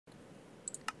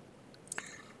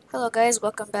Hello guys,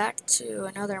 welcome back to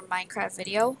another Minecraft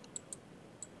video.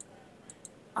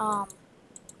 Um,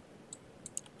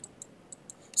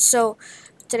 so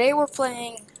today we're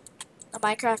playing a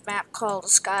Minecraft map called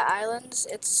Sky Islands.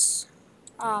 It's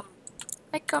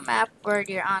like a map where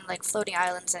you're on like floating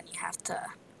islands and you have to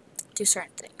do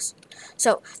certain things.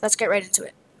 So let's get right into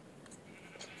it.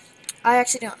 I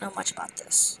actually don't know much about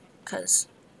this because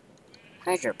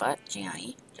hide your butt,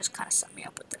 Gianni, just kind of set me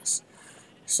up with this.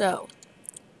 So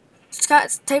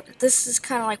this is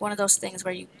kind of like one of those things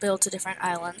where you build to different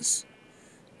islands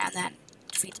and then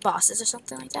defeat the bosses or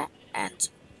something like that and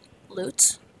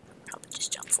loot. Probably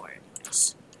just jump for it.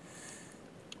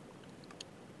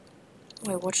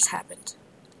 Wait, what just happened?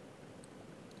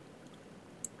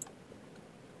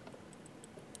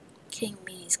 King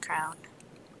Me's crown.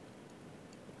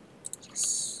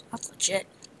 Yes, that's legit.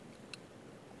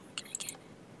 What can I get?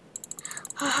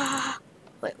 Ah,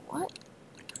 wait, what?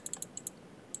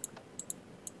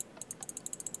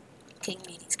 King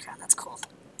Me's crown. That's cool.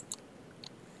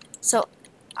 So,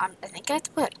 I think I have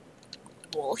to put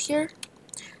wool here.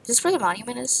 Is this where the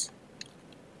monument is?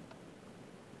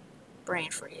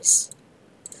 Brain freeze.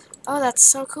 Oh, that's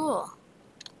so cool.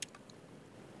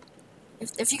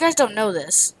 If you guys don't know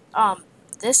this,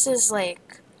 this is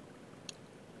like,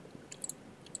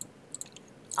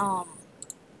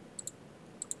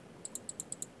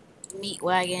 meat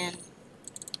wagon.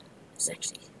 It's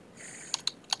actually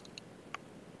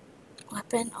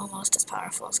weapon almost as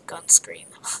powerful as gun scream.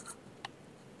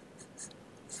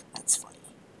 That's funny.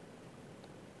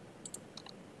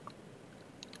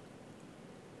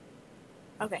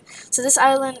 Okay, so this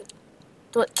island,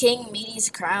 what King Meaty's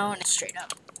crown, is straight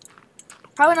up.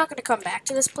 Probably not going to come back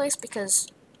to this place because,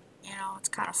 you know, it's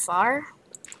kind of far.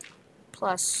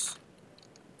 Plus,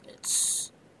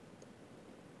 it's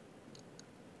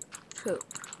poop.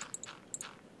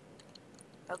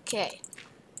 Okay,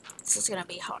 this is going to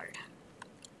be hard.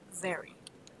 Very,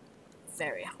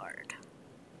 very hard.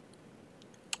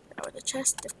 Where the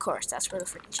chest? Of course, that's where the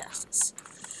freaking chest is.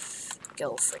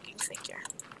 Go freaking figure.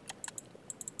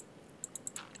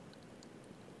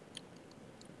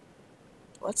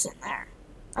 What's in there?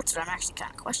 That's what I'm actually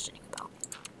kind of questioning about.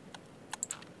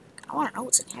 I want to know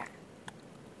what's in here.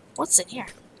 What's in here?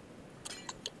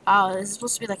 Oh, this is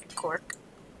supposed to be like a cork.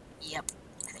 Yep,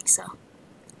 I think so.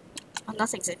 Oh,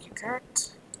 nothing's in here,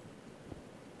 correct?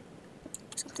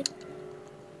 Something?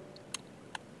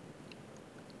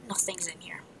 Nothing's in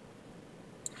here.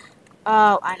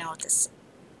 Oh, I know what this.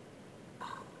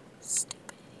 Oh,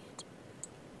 stupid idiot.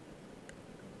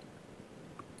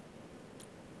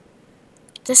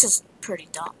 This is pretty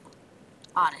dumb.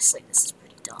 Honestly, this is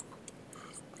pretty dumb.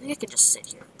 I think I can just sit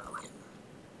here and bow him.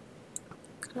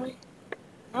 Could I?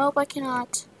 Nope, I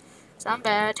cannot. Sound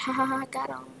bad. Haha, got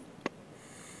him.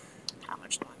 How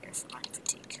much longer for mining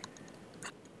fatigue?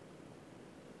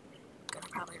 Gonna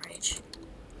probably rage.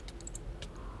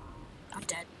 I'm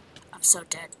dead. I'm so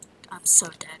dead. I'm so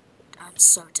dead. I'm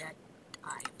so dead.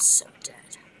 I am so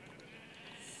dead.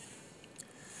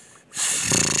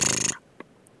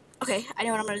 Okay, I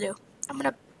know what I'm gonna do. I'm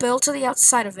gonna build to the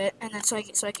outside of it, and then so I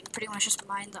can pretty much just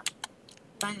mine the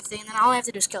thing. And then all I have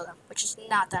to do is kill them, which is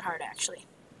not that hard actually.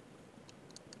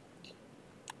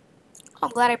 Oh, I'm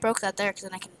glad I broke that there, because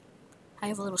then I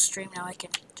have a little stream now I can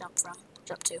jump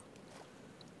to.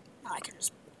 Now I can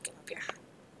just get up here.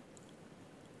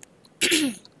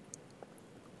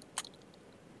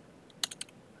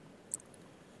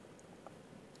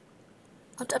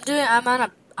 I'm on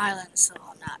an island, so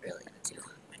I'm not really gonna do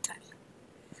my time.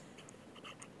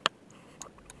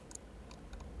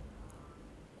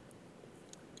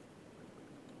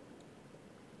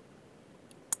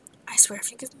 I swear,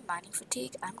 if you give me mining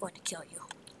fatigue, I'm going to kill you.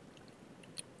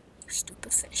 You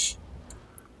stupid fish.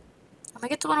 I'm gonna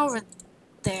get the one over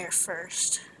there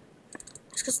first.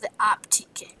 Just because of the Opti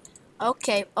King.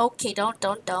 Okay, don't,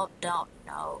 no, no, no,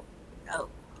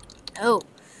 no,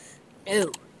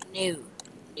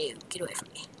 get away from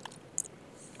me.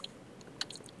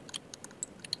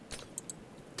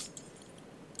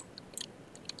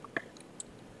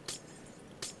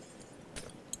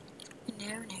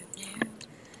 No.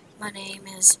 My name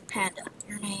is Panda.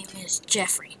 Your name is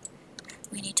Jeffrey.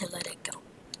 We need to let it go.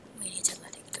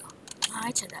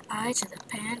 I to the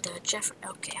Panda, Jeffrey.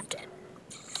 Okay, I'm dead.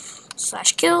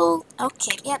 Slash kill.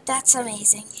 Okay, yep, that's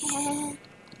amazing. I'm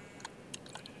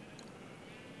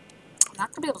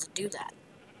not gonna be able to do that.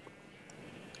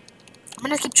 I'm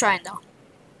gonna keep trying though.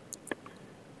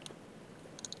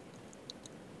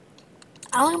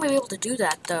 I don't think I'm gonna be able to do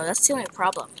that though. That's the only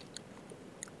problem.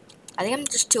 I think I'm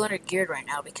just 200 geared right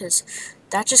now because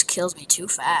that just kills me too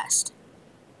fast.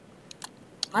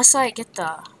 Unless I get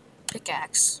the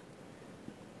pickaxe.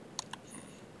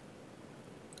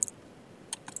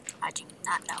 I do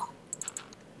not know.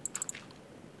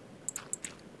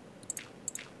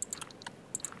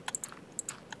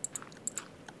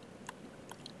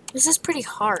 This is pretty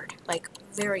hard, like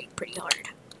very pretty hard.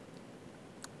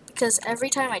 Because every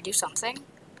time I do something, you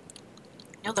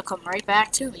know, they'll come right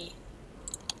back to me.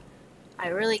 I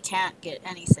really can't get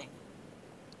anything.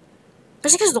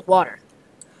 Especially because of the water.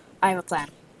 I have a plan.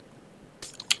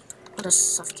 I'll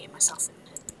just suffocate myself in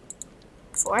it.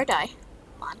 Before I die.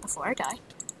 Come on, before I die.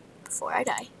 Before I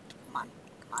die. Come on,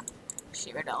 come on. Just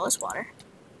get rid of all this water.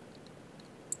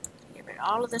 Get rid of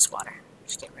all of this water.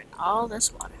 Just get rid of all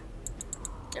this water.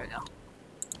 There we go.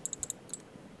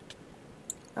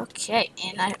 Okay,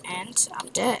 and I'm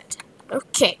dead.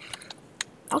 Okay.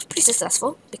 I was pretty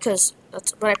successful because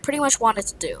that's what I pretty much wanted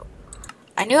to do.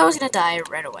 I knew I was gonna die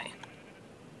right away.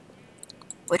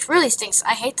 Which really stinks.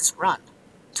 I hate this run.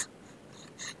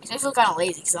 I feel kind of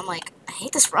lazy because I'm like, I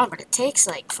hate this run, but it takes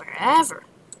like forever.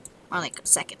 Or like a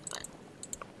second, but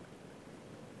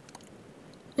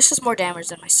this does more damage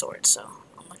than my sword, so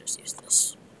I'm gonna just use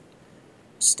this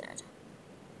instead.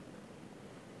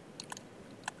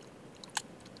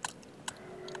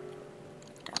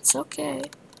 That's okay.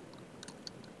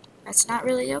 That's not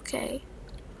really okay.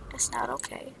 That's not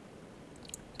okay.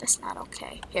 That's not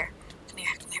okay. Here, come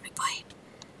here, big boy.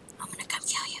 I'm gonna come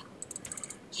kill you.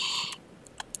 Yeah.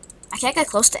 I can't get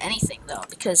close to anything though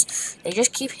because they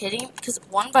just keep hitting. Because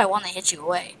one by one they hit you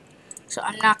away, so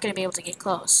I'm not gonna be able to get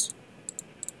close.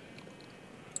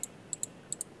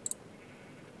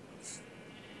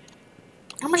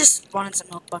 I'm gonna just run in some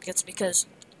milk buckets because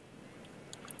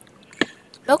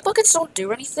milk buckets don't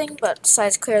do anything but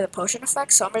besides clear the potion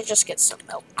effect. So I'm gonna just get some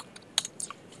milk.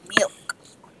 Milk.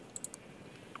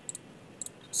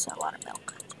 It's a lot of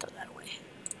milk. Throw that away.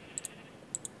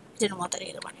 Didn't want that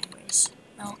either one anyways.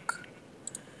 Milk.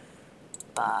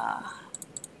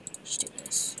 Let's do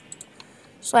this.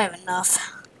 So I have enough.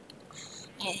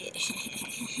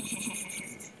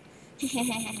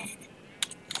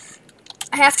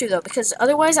 I have to though, because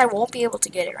otherwise I won't be able to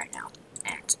get it right now.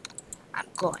 And I'm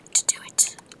going to do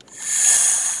it.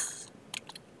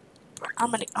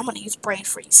 I'm gonna use brain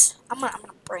freeze. I'm gonna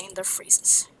brain their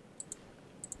freezes.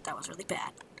 That was really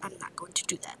bad. I'm not going to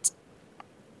do that.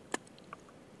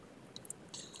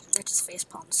 They just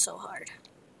facepalmed so hard.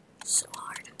 So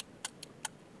hard.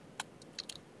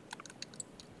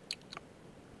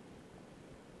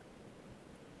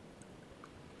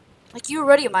 Like, you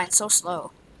already mine so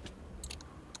slow.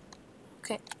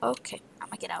 Okay, okay. I'm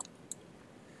gonna get out.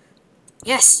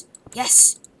 Yes!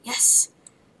 Yes! Yes!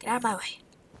 Get out of my way.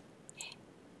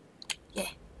 Yeah.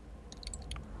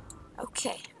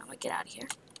 Okay, I'm gonna get out of here.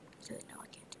 Really, no, I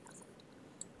can't do nothing.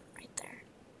 Right there.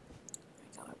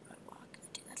 I go up, I walk, I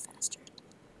do that faster.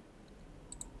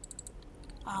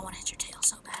 Oh, I wanna hit your tail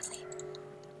so badly.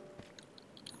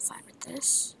 I'm fine with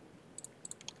this.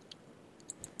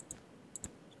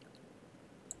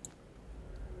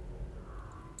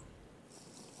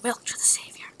 Milk to the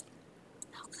savior.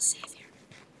 Milk the savior.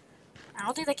 I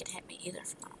don't think they can hit me either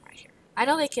from when I'm right here. I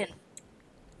know they can,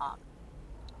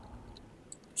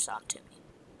 sound to me.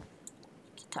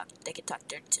 They can talk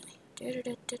dirt to me.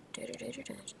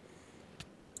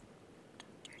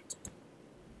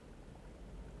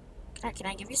 Can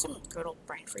I give you some good old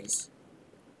brain freeze?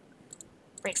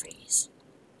 Brain freeze.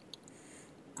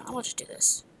 I'm gonna just do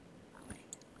this. Oh, wait.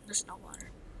 There's no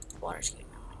water. Water's getting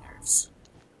on my nerves.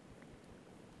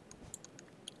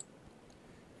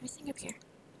 Anything up here?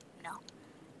 No.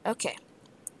 Okay.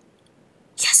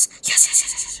 Yes! Yes, yes,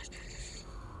 yes, yes, yes.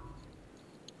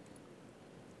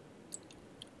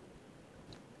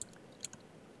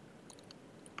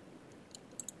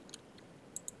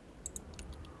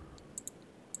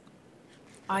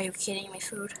 Are you kidding me,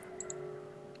 food?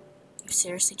 You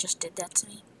seriously just did that to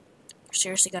me? You're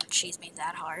seriously gonna cheese me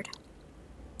that hard?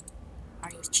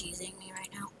 Are you cheesing me right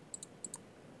now?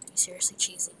 Are you seriously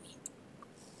cheesing me?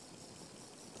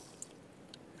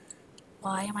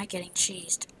 Why am I getting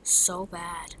cheesed so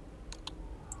bad?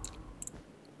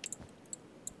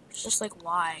 It's just like,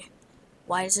 why?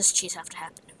 Why does this cheese have to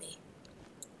happen to me?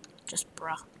 Just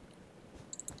bruh.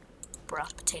 Bruh,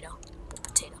 potato. Bruh,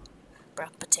 potato.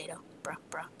 Bruh, potato. Bruh,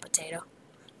 bruh, potato.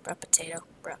 Bruh, potato.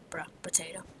 Bruh, bruh,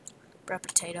 potato. Bruh,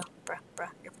 potato. Bruh, bruh,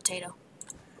 your potato.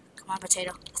 Come on,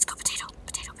 potato. Let's go, potato.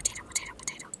 Potato, potato, potato,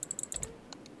 potato.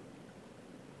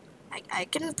 I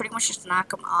can pretty much just knock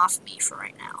them off me for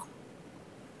right now.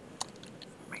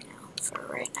 For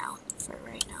right now. For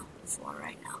right now. For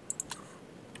right now.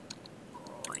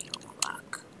 Oh, you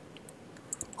rock.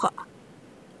 Huh.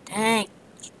 Dang.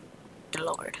 The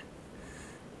Lord.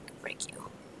 break you.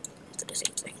 Do the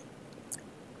same thing.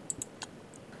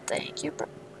 Thank you, bro.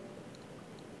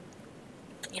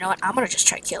 You know what? I'm gonna just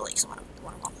try killing one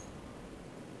of them.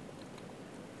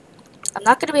 I'm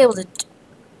not gonna be able to.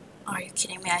 Are you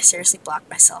kidding me? I seriously blocked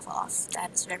myself off.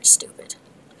 That is very stupid.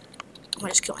 I'm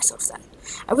gonna just kill myself then.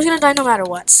 I was gonna die no matter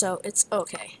what, so it's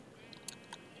okay.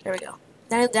 There we go.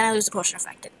 Then I lose the potion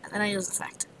effect, and then I lose the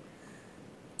effect.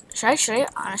 Should I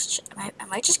honest? I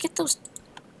might just get those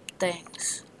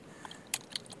things.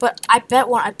 But I bet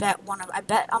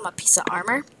I'm a piece of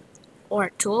armor or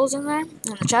tools in there in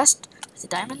the chest with the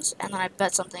diamonds, and then I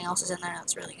bet something else is in there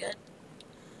that's really good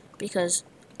because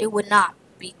it would not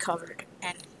be covered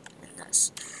in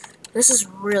this. This is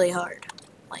really hard,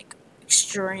 like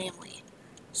extremely.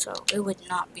 So it would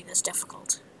not be this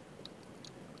difficult.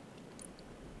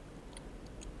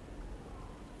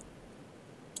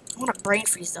 I want to brain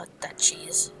freeze that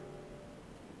cheese.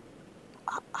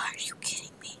 Are you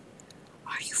kidding me?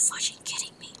 Are you fudging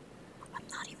kidding me? I'm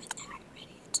not even there, you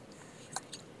idiot.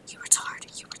 You retard.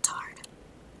 You retard.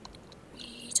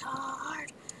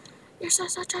 Retard. You're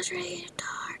such a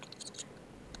retard.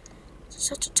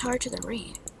 Such a tard to the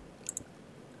read.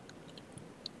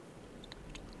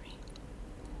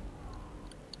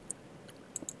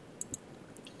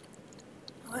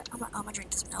 What? I'm gonna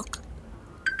drink this milk.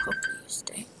 Hopefully you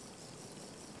stay.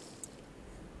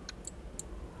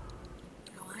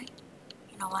 You know why?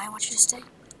 You know why I want you to stay?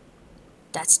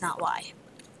 That's not why.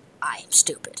 I am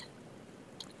stupid.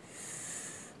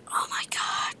 Oh my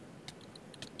god.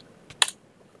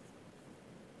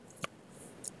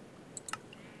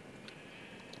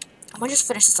 I'm gonna just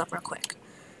finish this up real quick.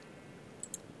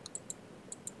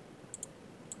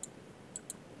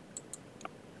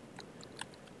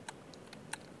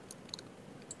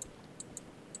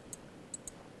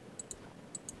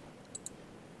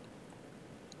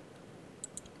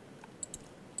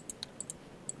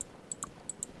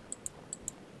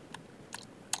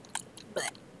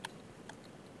 But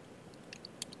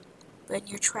when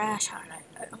you're trash, heart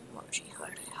emoji,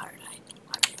 heart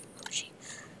emoji.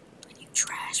 When you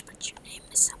trash, but your name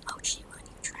is emoji. When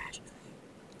you trash,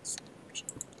 it's emoji.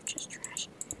 When you just trash,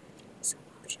 it's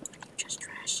emoji. When you just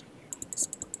trash, and your name is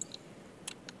emoji.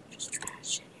 Just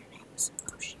trash, and your name is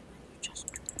emoji. When you just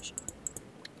trash, your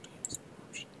name is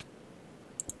emoji.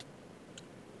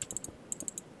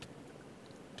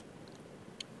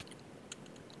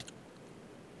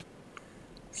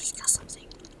 Just got something.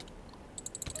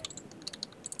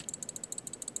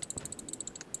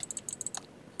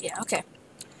 Yeah, okay.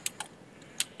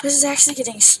 This is actually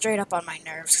getting straight up on my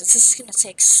nerves because this is gonna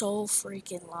take so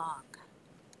freaking long.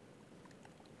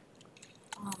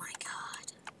 Oh my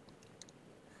god.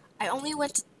 I only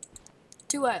went to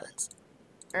 2 islands.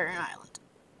 Or an island.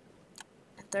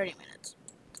 In 30 minutes.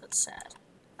 That's sad.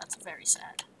 That's very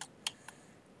sad.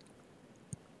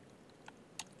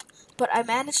 But I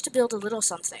managed to build a little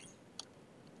something.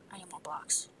 I need more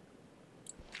blocks.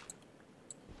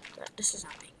 But this is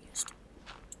not being used.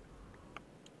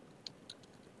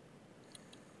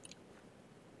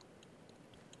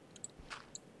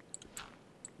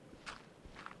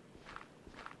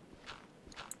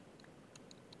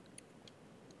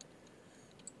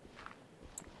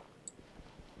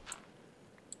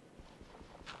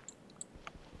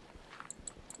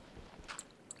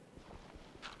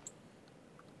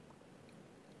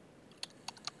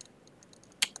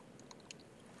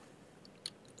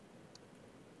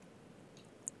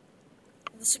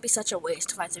 This would be such a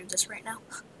waste if I threw this right now.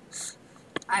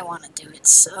 I want to do it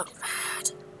so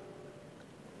bad.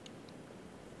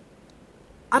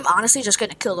 I'm honestly just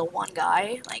gonna kill the one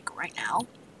guy, like, right now.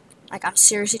 Like, I'm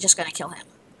seriously just gonna kill him.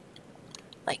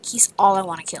 Like, he's all I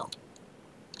want to kill.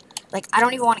 Like, I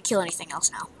don't even want to kill anything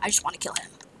else now. I just want to kill him.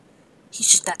 He's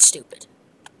just that stupid.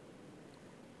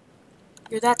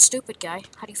 You're that stupid, guy.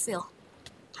 How do you feel?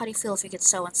 How do you feel if you get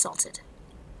so insulted?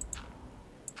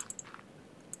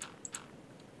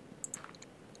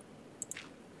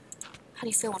 How do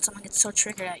you feel when someone gets so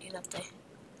triggered at you that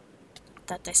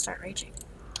they start raging?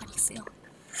 How do you feel?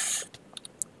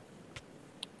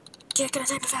 Can't get a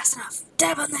type it fast enough.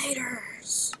 Dab on the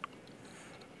haters.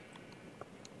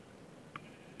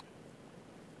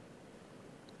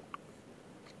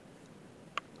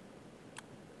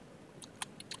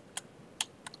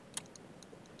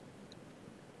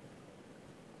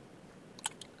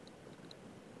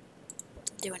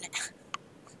 Doing it.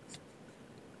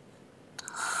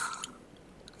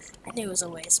 I knew it was a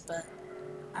waste, but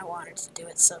I wanted to do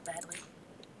it so badly,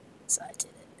 so I did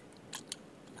it.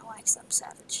 You know why? 'Cause I'm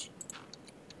savage.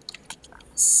 I'm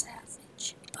a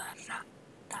savage. I'm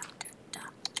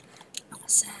a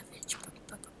savage.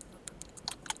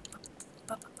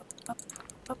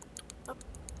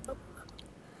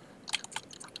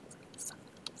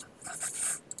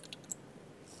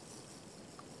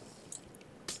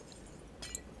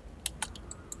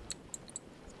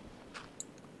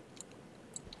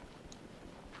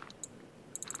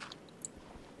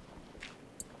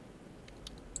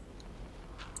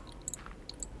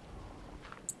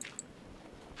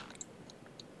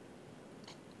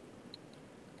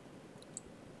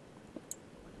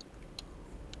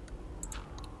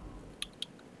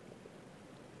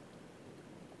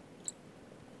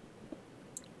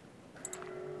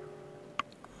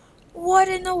 What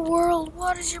in the world?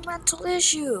 What is your mental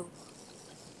issue?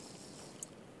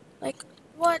 Like,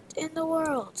 what in the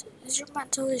world is your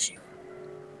mental issue?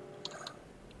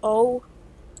 Oh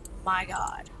my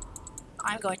god.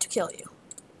 I'm going to kill you.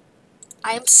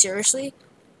 I am seriously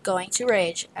going to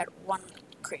rage at one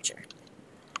creature.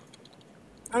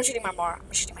 I'm shooting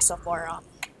I'm shooting myself more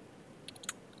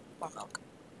milk.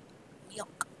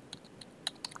 Milk.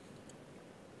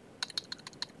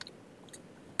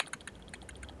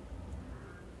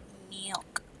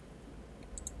 Milk.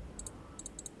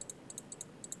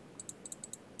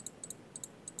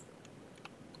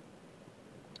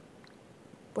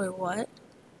 Wait, what?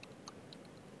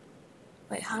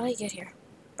 Wait, how did I get here?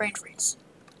 Brain freeze.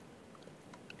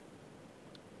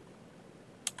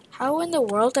 How in the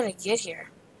world did I get here?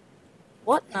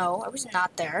 What? No, I was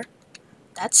not there.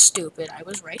 That's stupid. I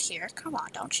was right here. Come on,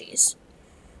 don't cheese.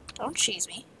 Don't cheese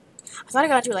me. I thought I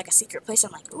got into like a secret place.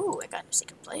 I'm like, ooh, I got into a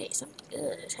secret place. I'm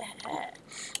good.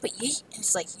 But yeet,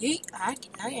 it's like yeet.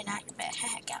 No, you're not. You're bad.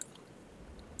 Got me.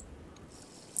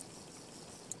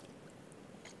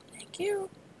 Thank you.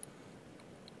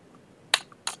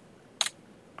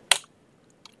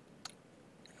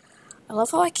 I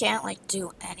love how I can't like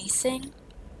do anything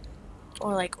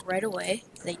or like right away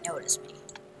they notice me.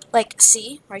 Like,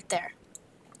 see right there.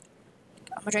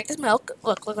 I'm gonna drink this milk.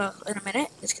 Look, in a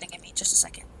minute. It's gonna give me just a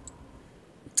second.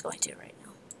 It's going to right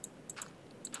now.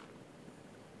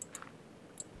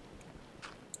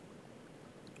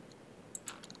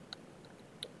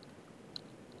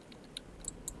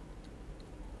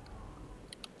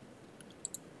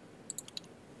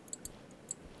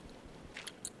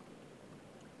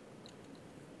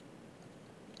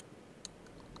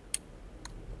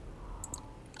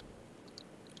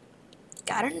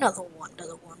 Got another one.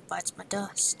 Another one bites my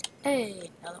dust.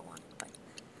 Hey, another one bites.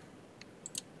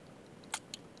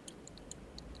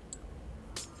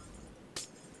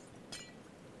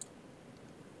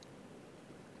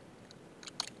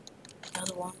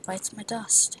 Another one bites my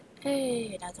dust.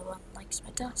 Hey, another one likes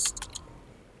my dust.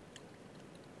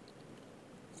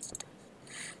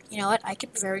 You know what? I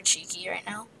could be very cheeky right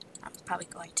now. I'm probably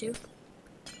going to. You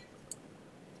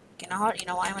know what? You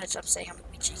know why I'm gonna stop saying I'm gonna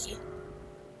be cheeky?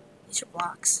 These are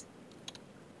blocks.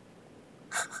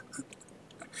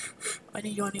 When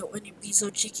you be so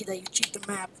cheeky that you cheat the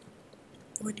map.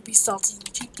 When you be salty,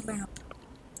 you cheat the map.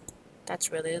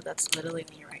 That's literally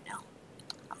me right now.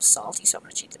 I'm salty, so I'm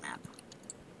gonna cheat the map.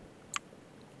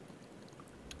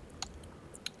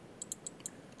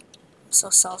 I'm so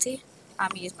salty. I'm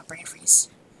gonna use my brain freeze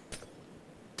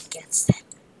against them.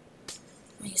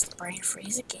 I'm gonna use the brain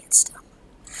freeze against them.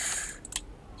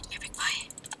 Here, big boy.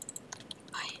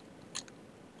 Bye.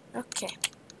 Okay.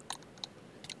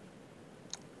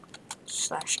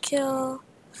 Slash kill.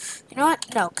 You know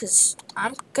what? No, because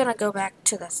I'm gonna go back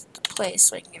to the place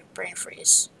so I can get brain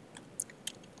freeze.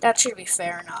 That should be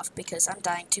fair enough because I'm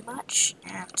dying too much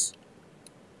and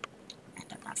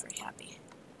I'm not very happy.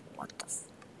 What the f?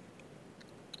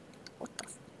 What the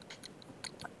f?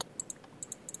 What?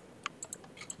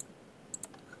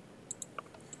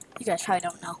 You guys probably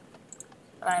don't know,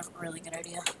 but I have a really good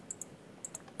idea.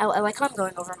 I like how I'm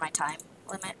going over my time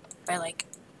limit by like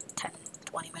 10,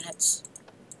 20 minutes.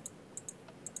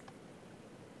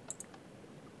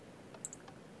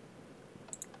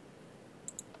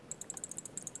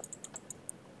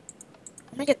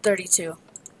 I'm gonna get 32.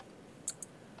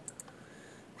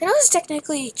 I know it's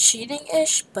technically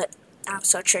cheating-ish, but I'm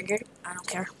so triggered, I don't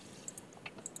care.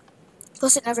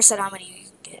 Plus, it never said how many you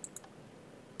can get.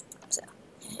 So,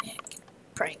 get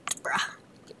pranked, bruh.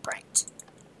 Get pranked.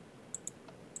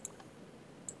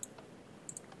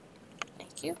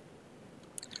 Thank you.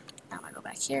 Now I'm gonna go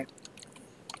back here.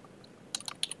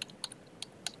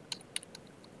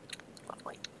 Oh,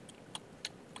 wait.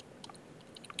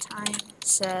 Time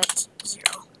set 0.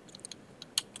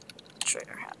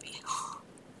 Trigger happy.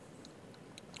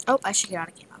 Oh, I should get out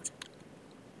of game mode.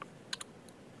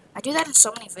 I do that in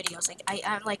so many videos. Like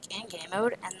I'm like in game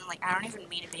mode, and like I don't even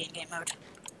mean to be in game mode.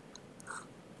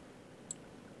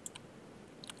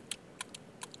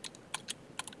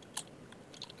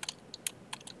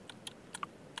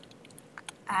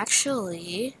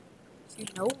 Actually, you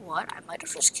know what? I might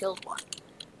have just killed one.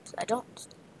 I don't.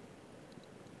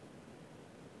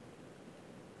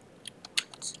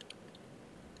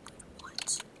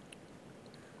 What?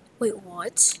 Wait,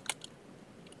 what?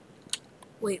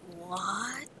 Wait,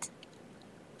 what?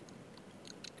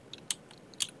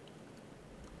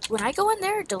 When I go in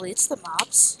there, it deletes the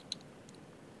mobs.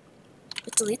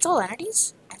 It deletes all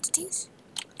entities.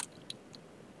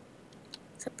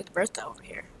 Except Big Bertha over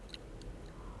here.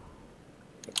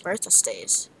 Big Bertha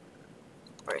stays.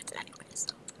 Bertha anyways,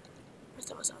 though.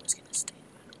 Bertha was always gonna stay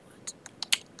no matter what.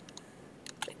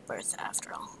 Big Bertha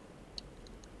after all.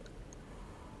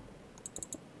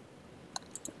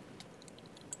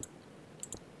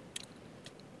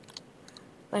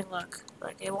 Like, look,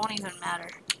 it won't even matter.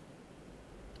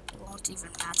 It won't even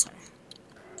matter.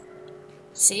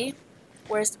 See?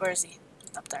 Where's the Burzy?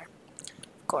 Up there.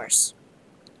 Of course.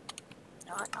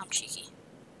 You know what? I'm cheeky.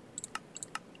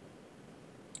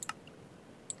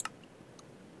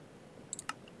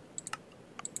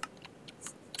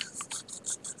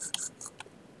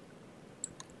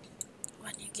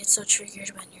 When you get so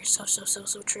triggered, when you're so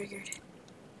triggered.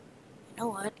 You know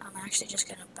what? I'm actually just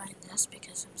gonna bind this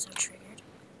because I'm so triggered.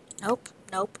 Nope,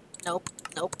 nope, nope,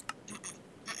 nope.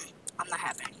 I'm not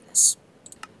having any of this.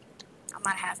 I'm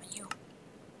not having you.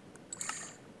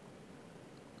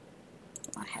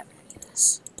 I'm not having any of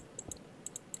this.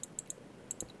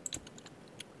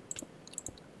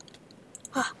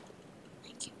 Ah,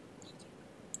 thank you, thank you.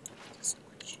 Thank you so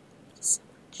much. Thank you so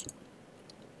much.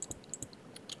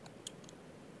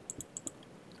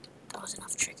 That was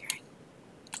enough triggering.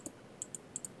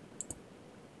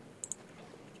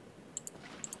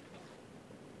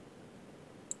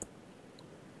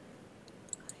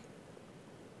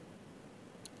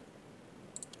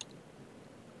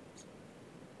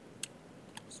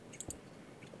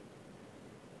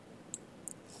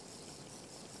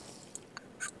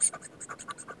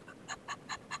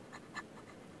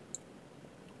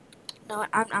 No,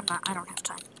 I'm not. I don't have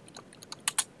time.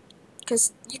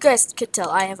 Because you guys could tell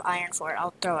I have iron for it.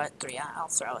 I'll throw out I'll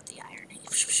throw out the iron.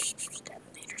 Dab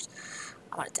on the haters.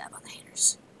 I want to dab on the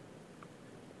haters.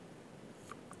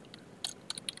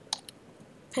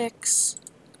 Picks.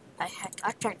 I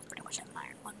pretty much have an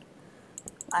iron one.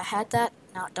 I had that.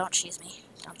 No, don't cheese me.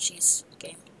 Don't cheese,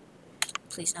 game.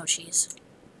 Please no cheese.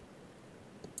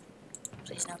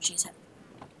 Please no cheese.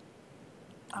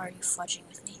 Are you fudging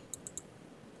with me?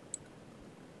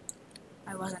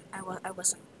 I wasn't.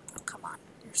 Oh, come on.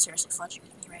 You're seriously fudging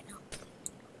with me right now.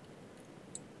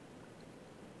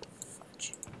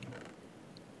 Fudge.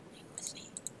 Hang with me.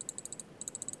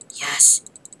 Yes!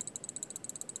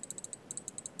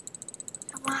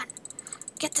 Come on.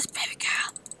 Get this baby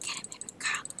girl. Get it, baby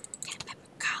girl. Get it, baby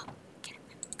girl. Get it,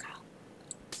 baby girl.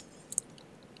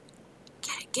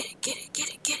 Get it, get it, get it, get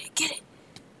it, get it, get it.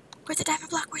 Where's the diamond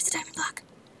block? Where's the diamond block?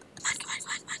 Come on, come on, come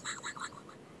on, come on, come on, come on, come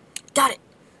on. Got it.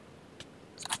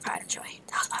 That's my pride and joy.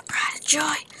 That was my pride and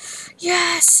joy.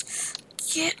 Yes!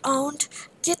 Get owned.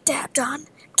 Get dabbed on.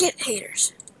 Get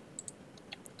haters.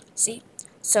 See?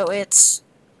 So it's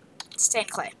stained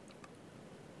clay.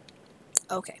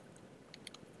 Okay.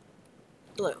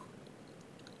 Blue.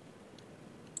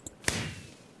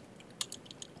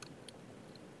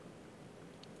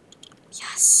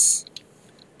 Yes.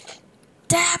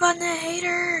 Dab on the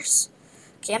haters.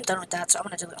 Okay, I'm done with that, so I'm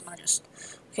gonna just.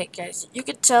 Okay, guys, you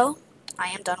can tell I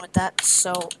am done with that,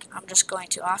 so I'm just going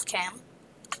to off cam.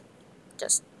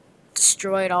 Just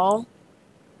destroy it all.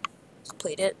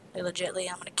 Complete it. Legitly,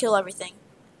 I'm gonna kill everything.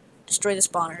 Destroy the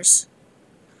spawners.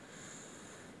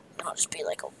 And I'll just be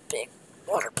like a big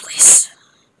water place.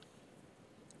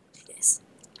 Yes.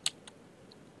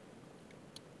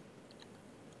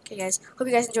 Okay, guys. Hope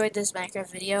you guys enjoyed this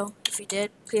Minecraft video. If you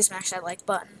did, please smash that like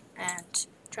button and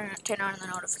turn on the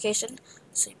notification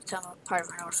so you become a part of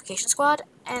our notification squad.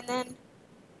 And then,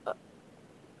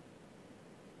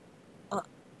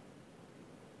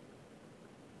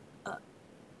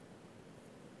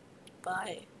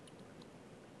 bye.